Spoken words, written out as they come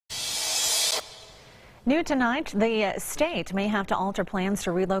New tonight, the state may have to alter plans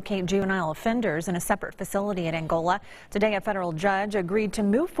to relocate juvenile offenders in a separate facility in Angola. Today, a federal judge agreed to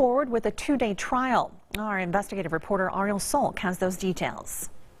move forward with a two-day trial. Our investigative reporter Ariel Solk has those details.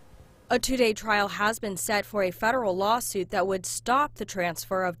 A two-day trial has been set for a federal lawsuit that would stop the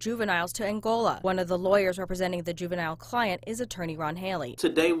transfer of juveniles to Angola. One of the lawyers representing the juvenile client is attorney Ron Haley.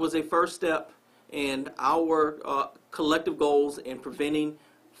 Today was a first step in our collective goals in preventing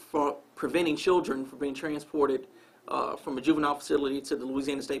children from being transported from a juvenile facility to the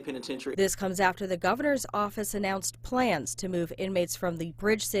Louisiana State Penitentiary. This comes after the governor's office announced plans to move inmates from the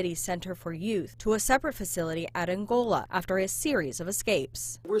Bridge City Center for Youth to a separate facility at Angola after a series of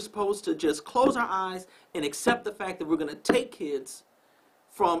escapes. We're supposed to just close our eyes and accept the fact that we're going to take kids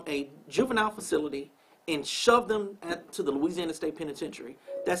from a juvenile facility and shove them to the Louisiana State Penitentiary.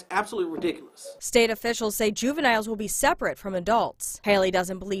 That's absolutely ridiculous. State officials say juveniles will be separate from adults. Haley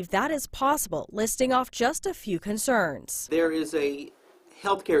doesn't believe that is possible, listing off just a few concerns. There is a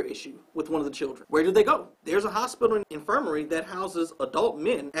healthcare issue with one of the children. Where do they go? There's a hospital and infirmary that houses adult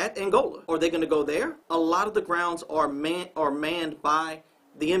men at Angola. Are they going to go there? A lot of the grounds are manned by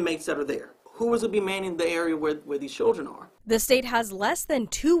the inmates that are there. Who is to be manning the area where these children are? The state has less than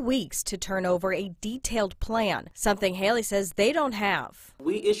 2 weeks to turn over a detailed plan, something Haley says they don't have.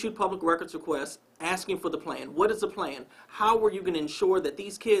 We issued public records requests asking for the plan. What is the plan? How are you going to ensure that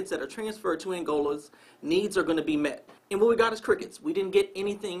these kids that are transferred to Angola's needs are going to be met? And what we got is crickets. We didn't get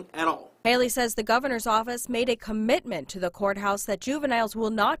anything at all. Haley says the governor's office made a commitment to the courthouse that juveniles will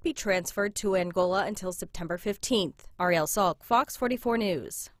not be transferred to Angola until September 15th. Ariel Solk, Fox 44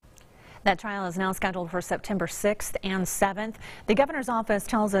 News. That trial is now scheduled for September 6th and 7th. The governor's office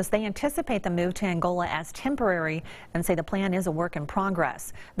tells us they anticipate the move to Angola as temporary and say the plan is a work in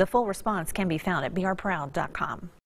progress. The full response can be found at brproud.com.